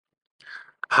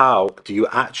how do you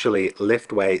actually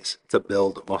lift weights to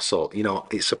build muscle? You know,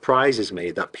 it surprises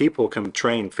me that people can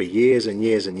train for years and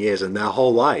years and years and their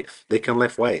whole life they can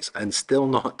lift weights and still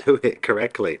not do it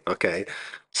correctly. Okay.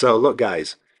 So look,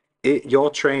 guys, your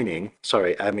training,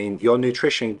 sorry, I mean, your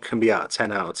nutrition can be at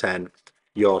 10 out of 10.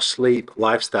 Your sleep,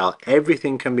 lifestyle,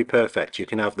 everything can be perfect. You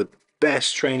can have the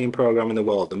best training program in the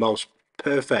world, the most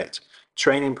perfect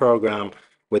training program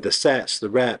with the sets, the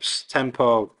reps,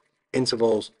 tempo,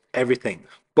 intervals, everything.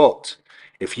 But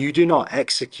if you do not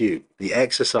execute the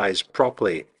exercise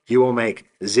properly, you will make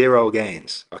zero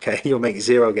gains. Okay, you'll make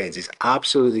zero gains. It's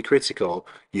absolutely critical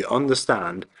you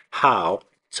understand how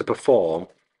to perform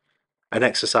an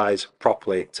exercise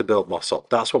properly to build muscle.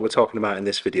 That's what we're talking about in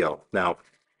this video. Now,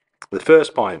 the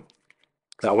first point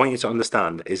that I want you to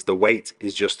understand is the weight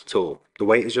is just a tool. The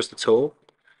weight is just a tool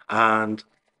and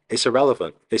it's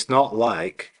irrelevant. It's not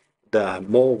like the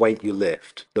more weight you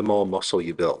lift, the more muscle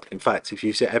you build. In fact, if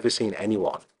you've ever seen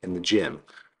anyone in the gym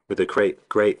with a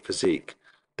great physique,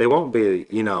 they won't be,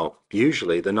 you know,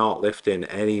 usually they're not lifting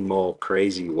any more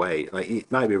crazy weight. Like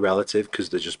it might be relative because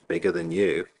they're just bigger than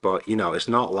you, but you know, it's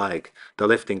not like they're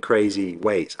lifting crazy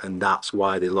weights and that's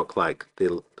why they look like they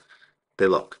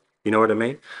look. You know what I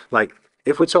mean? Like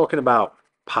if we're talking about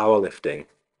powerlifting,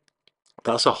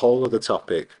 that's a whole other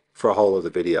topic for a whole other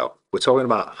video. We're talking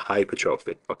about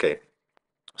hypertrophy. Okay.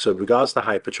 So, in regards to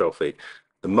hypertrophy,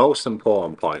 the most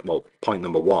important point, well, point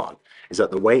number one, is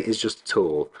that the weight is just a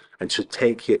tool and to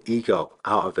take your ego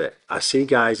out of it. I see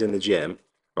guys in the gym,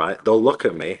 right? They'll look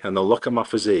at me and they'll look at my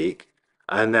physique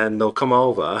and then they'll come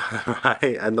over,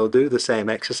 right? And they'll do the same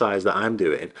exercise that I'm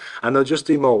doing and they'll just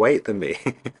do more weight than me.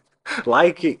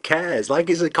 Like it cares, like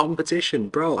it's a competition,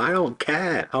 bro. I don't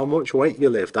care how much weight you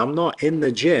lift. I'm not in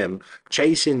the gym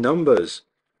chasing numbers.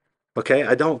 Okay,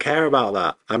 I don't care about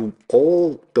that. I'm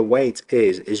all the weight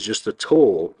is just a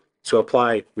tool to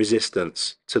apply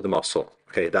resistance to the muscle.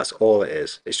 Okay, that's all it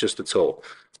is. It's just a tool.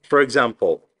 For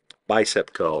example,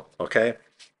 bicep curl. Okay,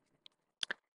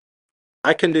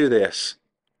 I can do this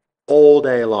all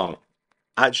day long.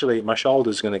 Actually, my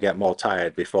shoulder's going to get more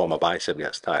tired before my bicep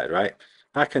gets tired, right?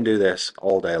 I can do this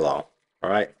all day long. All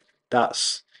right,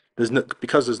 that's there's no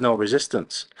because there's no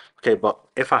resistance. Okay, but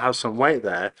if I have some weight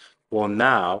there, well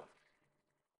now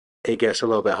it gets a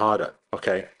little bit harder.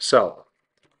 Okay, so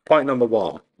point number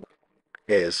one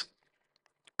is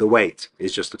the weight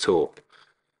is just a tool.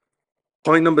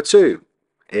 Point number two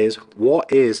is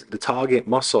what is the target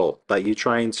muscle that you're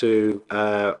trying to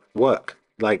work?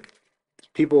 Like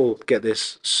people get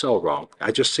this so wrong.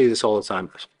 I just see this all the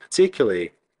time,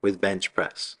 particularly with bench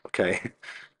press. Okay,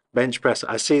 bench press.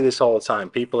 I see this all the time.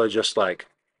 People are just like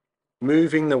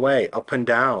moving the weight up and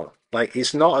down. Like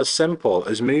it's not as simple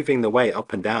as moving the weight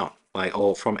up and down, like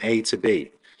or from A to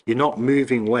B. You're not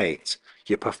moving weight.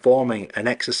 You're performing an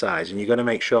exercise, and you're going to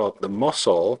make sure the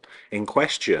muscle in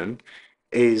question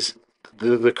is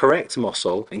the correct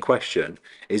muscle in question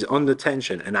is under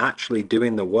tension and actually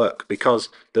doing the work because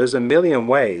there's a million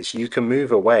ways you can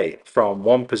move a weight from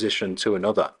one position to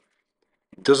another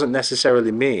doesn't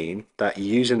necessarily mean that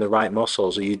you're using the right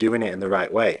muscles or you're doing it in the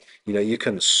right way. You know, you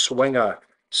can swing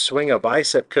a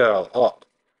bicep curl up,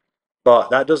 but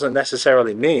that doesn't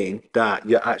necessarily mean that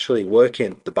you're actually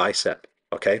working the bicep.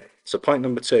 Okay. So point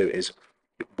number two is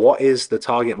what is the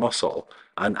target muscle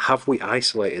and have we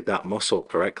isolated that muscle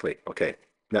correctly? Okay.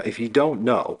 Now, if you don't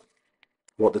know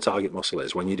what the target muscle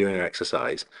is when you're doing an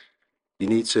exercise, you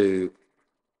need to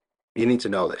you need to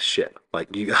know this shit.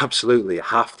 Like you absolutely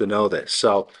have to know this.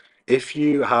 So if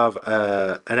you have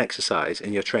an exercise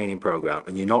in your training program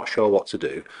and you're not sure what to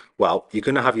do, well, you're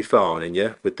going to have your phone in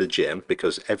you with the gym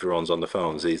because everyone's on the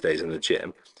phones these days in the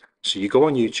gym. So you go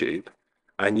on YouTube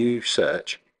and you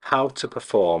search how to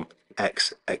perform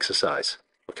X exercise.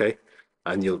 Okay,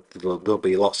 and there'll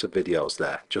be lots of videos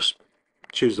there. Just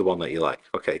choose the one that you like.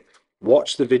 Okay,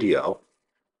 watch the video,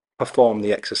 perform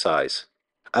the exercise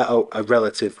at a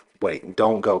relative weight.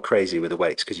 Don't go crazy with the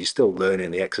weights because you're still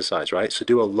learning the exercise, right? So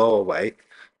do a lower weight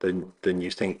than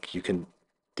you think you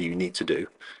need to do.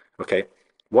 Okay,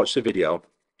 watch the video,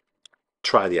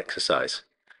 try the exercise.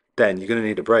 Then you're going to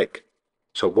need a break.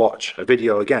 So watch a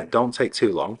video again. Don't take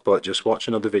too long, but just watch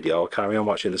another video. Carry on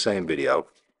watching the same video.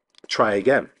 Try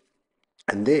again.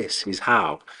 And this is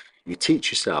how you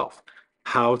teach yourself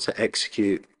how to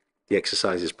execute the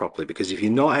exercises properly. Because if you're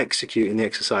not executing the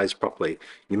exercise properly,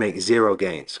 you make zero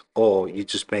gains or you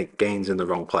just make gains in the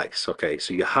wrong place. Okay,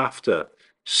 so you have to,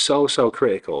 so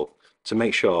critical to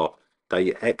make sure that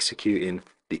you're executing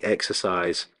the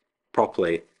exercise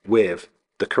properly with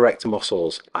the correct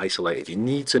muscles isolated. You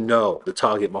need to know the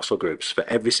target muscle groups for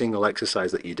every single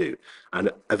exercise that you do.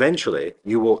 And eventually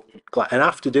you will, and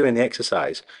after doing the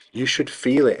exercise, you should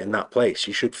feel it in that place.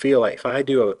 You should feel like if I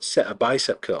do a set of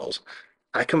bicep curls,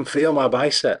 I can feel my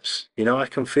biceps. You know, I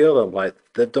can feel them like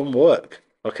they've done work.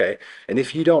 Okay. And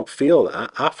if you don't feel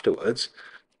that afterwards,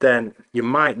 then you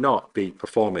might not be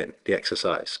performing the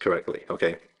exercise correctly.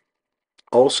 Okay.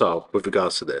 Also, with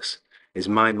regards to this, is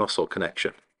mind muscle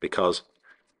connection, because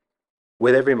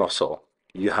with every muscle,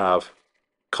 you have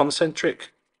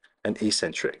concentric and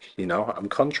eccentric. You know, I'm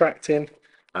contracting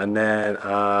and then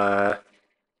I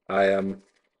am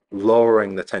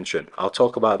lowering the tension. I'll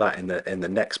talk about that in the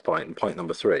next point, in point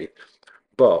number 3.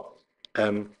 But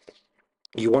um,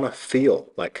 you want to feel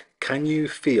like, can you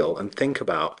feel and think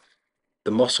about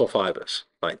the muscle fibers?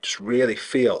 Like, just really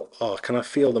feel, oh, can I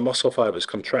feel the muscle fibers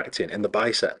contracting in the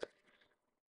bicep?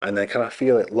 And then can I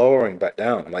feel it lowering back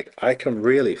down? Like I can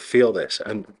really feel this.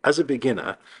 And as a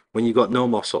beginner, when you've got no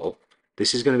muscle,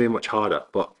 this is going to be much harder.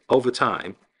 But over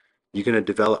time, you're going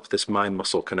to develop this mind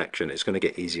muscle connection. It's going to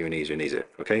get easier and easier and easier.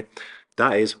 Okay.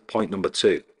 That is point number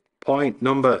 2. Point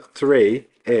number 3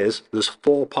 is there's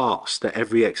 4 parts to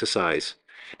every exercise.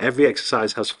 Every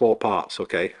exercise has 4 parts.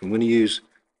 Okay. I'm going to use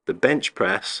the bench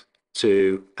press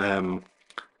to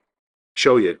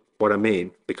show you what I mean,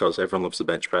 because everyone loves the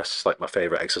bench press. It's like my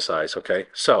favorite exercise. Okay,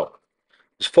 so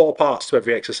there's 4 parts to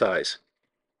every exercise.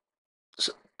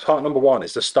 So part number 1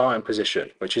 is the starting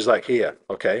position, which is like here.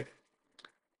 Okay,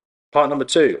 part number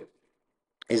 2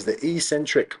 is the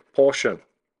eccentric portion.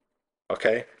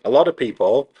 Okay, a lot of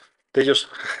people, they just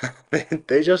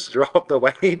they just drop the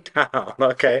weight down.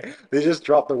 Okay, they just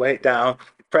drop the weight down,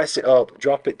 press it up,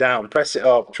 drop it down, press it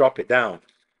up, drop it down.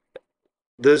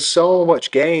 There's so much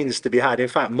gains to be had. In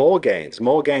fact, more gains.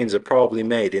 More gains are probably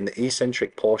made in the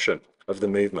eccentric portion of the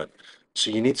movement. So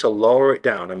you need to lower it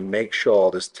down and make sure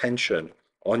there's tension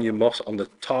on your muscle, on the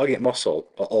target muscle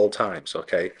at all times.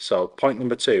 Okay. So point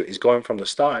number 2 is going from the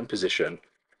starting position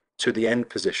to the end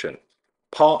position.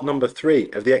 Part number 3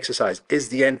 of the exercise is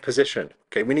the end position.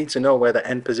 Okay. We need to know where the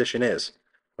end position is.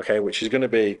 Okay. Which is going to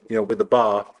be, you know, with the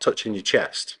bar touching your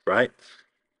chest, right?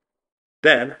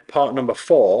 Then part number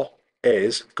 4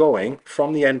 is going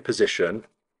from the end position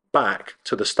back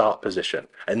to the start position.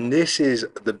 And this is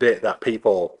the bit that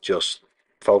people just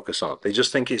focus on. They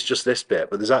just think it's just this bit,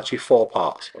 but there's actually 4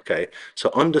 parts, okay? So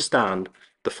understand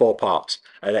the 4 parts.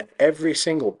 And at every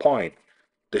single point,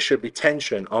 there should be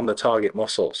tension on the target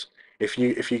muscles. If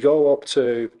you go up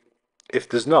to, if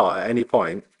there's not at any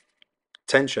point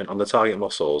tension on the target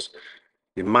muscles,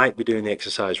 you might be doing the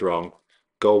exercise wrong.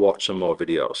 Go watch some more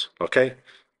videos, okay?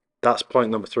 That's point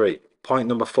number 3. Point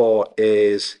number 4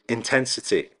 is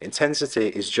intensity. Intensity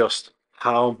is just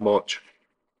how much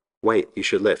weight you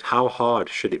should lift. How hard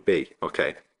should it be?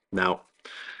 Okay. Now,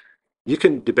 you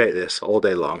can debate this all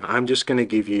day long. I'm just going to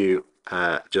give you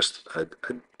just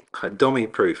a dummy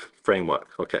proof framework.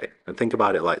 Okay. And think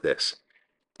about it like this.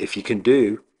 If you can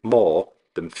do more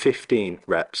than 15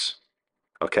 reps,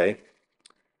 okay,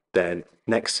 then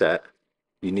next set,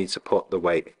 you need to put the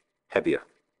weight heavier.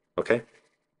 Okay.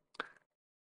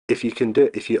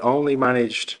 If you only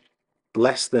managed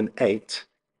less than 8,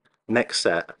 next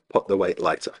set, put the weight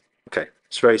lighter. Okay,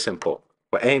 it's very simple.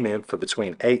 We're aiming for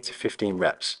between 8 to 15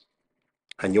 reps.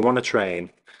 And you want to train,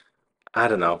 I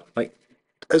don't know, like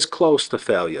as close to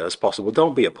failure as possible.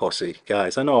 Don't be a pussy,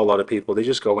 guys. I know a lot of people, they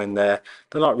just go in there,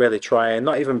 they're not really trying,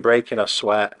 not even breaking a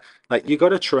sweat. Like you got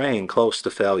to train close to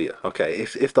failure. Okay,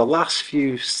 if the last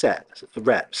few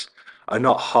reps are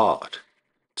not hard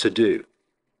to do,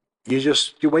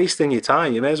 you're wasting your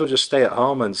time. You may as well just stay at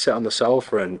home and sit on the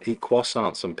sofa and eat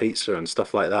croissants and pizza and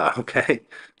stuff like that. Okay,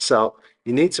 so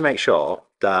you need to make sure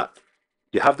that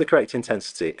you have the correct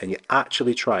intensity and you're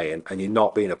actually trying and you're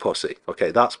not being a pussy.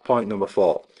 Okay, that's point number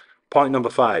 4. Point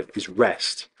number 5 is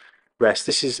rest. Rest.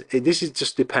 This is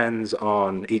just depends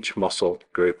on each muscle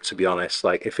group. To be honest,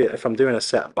 like if I'm doing a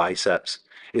set of biceps,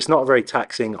 it's not very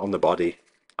taxing on the body.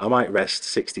 I might rest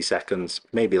 60 seconds,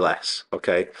 maybe less.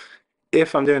 Okay,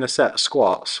 if I'm doing a set of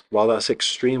squats, while that's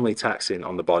extremely taxing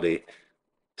on the body,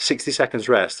 60 seconds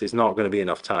rest is not going to be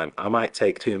enough time. I might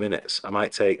take 2 minutes. I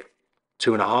might take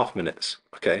 2.5 minutes.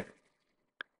 Okay.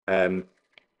 Um,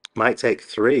 might take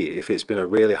 3 if it's been a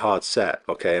really hard set.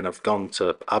 Okay. And I've gone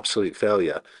to absolute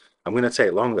failure. I'm going to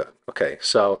take longer. Okay.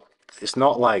 So it's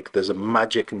not like there's a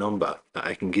magic number that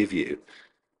I can give you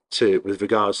to with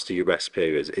regards to your rest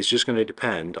periods. It's just going to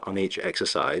depend on each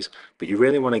exercise. But you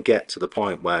really want to get to the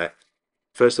point where,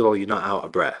 first of all, you're not out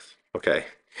of breath, okay?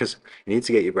 Because you need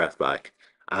to get your breath back,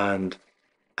 and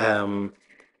you're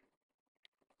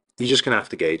just gonna have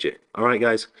to gauge it. All right,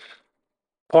 guys.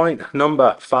 Point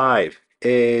number five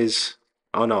is,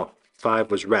 oh no, five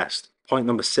was rest. Point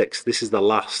number six, this is the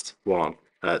last one.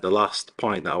 The last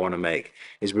point that I want to make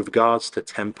is with regards to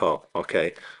tempo.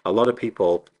 Okay, a lot of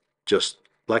people just,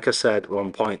 like I said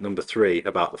on point number three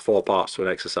about the four parts to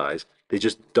an exercise, they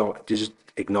just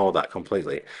ignore that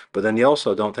completely. But then they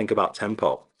also don't think about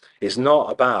tempo. It's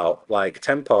not about like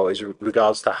tempo is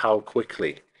regards to how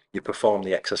quickly you perform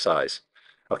the exercise.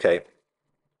 Okay,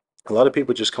 a lot of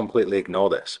people just completely ignore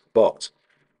this, but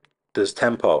there's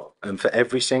tempo, and for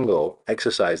every single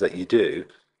exercise that you do,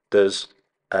 there's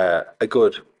a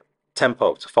good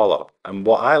tempo to follow. And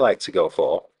what I like to go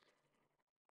for,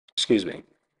 excuse me,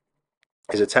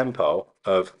 is a tempo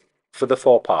of for the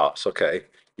four parts. Okay,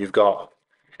 you've got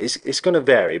it's going to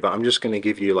vary, but I'm just going to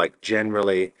give you like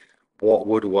generally what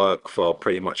would work for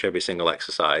pretty much every single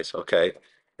exercise. Okay,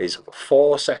 is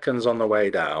 4 seconds on the way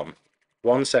down,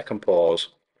 1 second pause,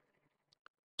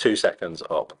 2 seconds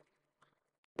up.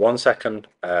 1 second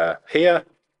here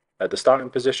at the starting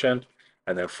position,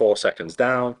 and then 4 seconds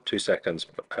down, 2 seconds,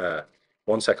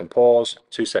 1 second pause,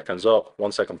 2 seconds up,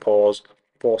 1 second pause,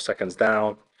 4 seconds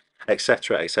down,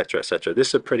 etc., etc., etc.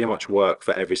 This would pretty much work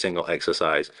for every single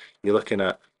exercise. You're looking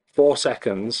at 4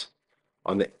 seconds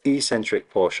on the eccentric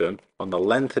portion, on the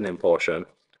lengthening portion,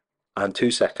 and 2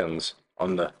 seconds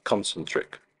on the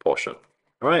concentric portion.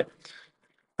 All right.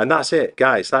 And that's it,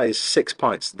 guys. That is 6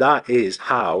 points. That is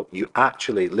how you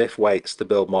actually lift weights to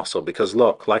build muscle. Because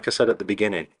look, like I said at the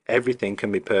beginning, everything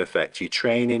can be perfect. Your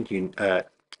training,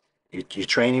 your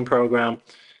training program,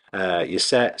 your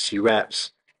sets, your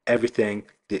reps, everything,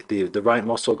 the right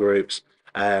muscle groups,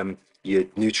 your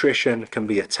nutrition can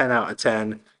be a 10 out of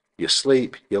 10. Your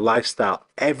sleep, your lifestyle,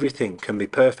 everything can be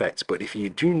perfect. But if you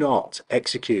do not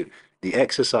execute the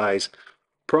exercise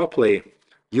properly,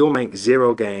 you'll make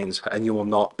zero gains and you will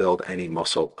not build any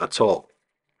muscle at all.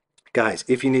 Guys,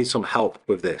 if you need some help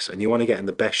with this and you want to get in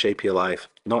the best shape of your life,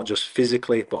 not just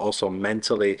physically, but also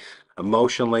mentally,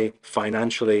 emotionally,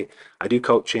 financially, I do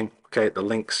coaching. Okay, the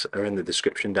links are in the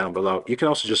description down below. You can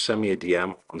also just send me a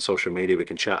DM on social media. We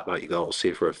can chat about your goals, see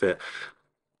if we're a fit.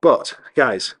 But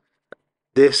guys,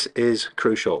 this is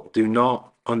crucial. Do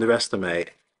not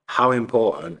underestimate how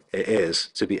important it is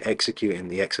to be executing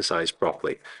the exercise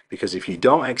properly. Because if you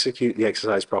don't execute the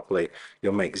exercise properly,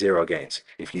 you'll make zero gains.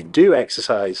 If you do if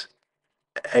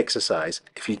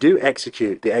you do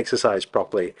execute the exercise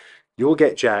properly, you'll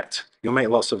get jacked, you'll make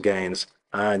lots of gains,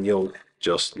 and you'll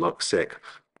just look sick.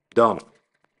 Done.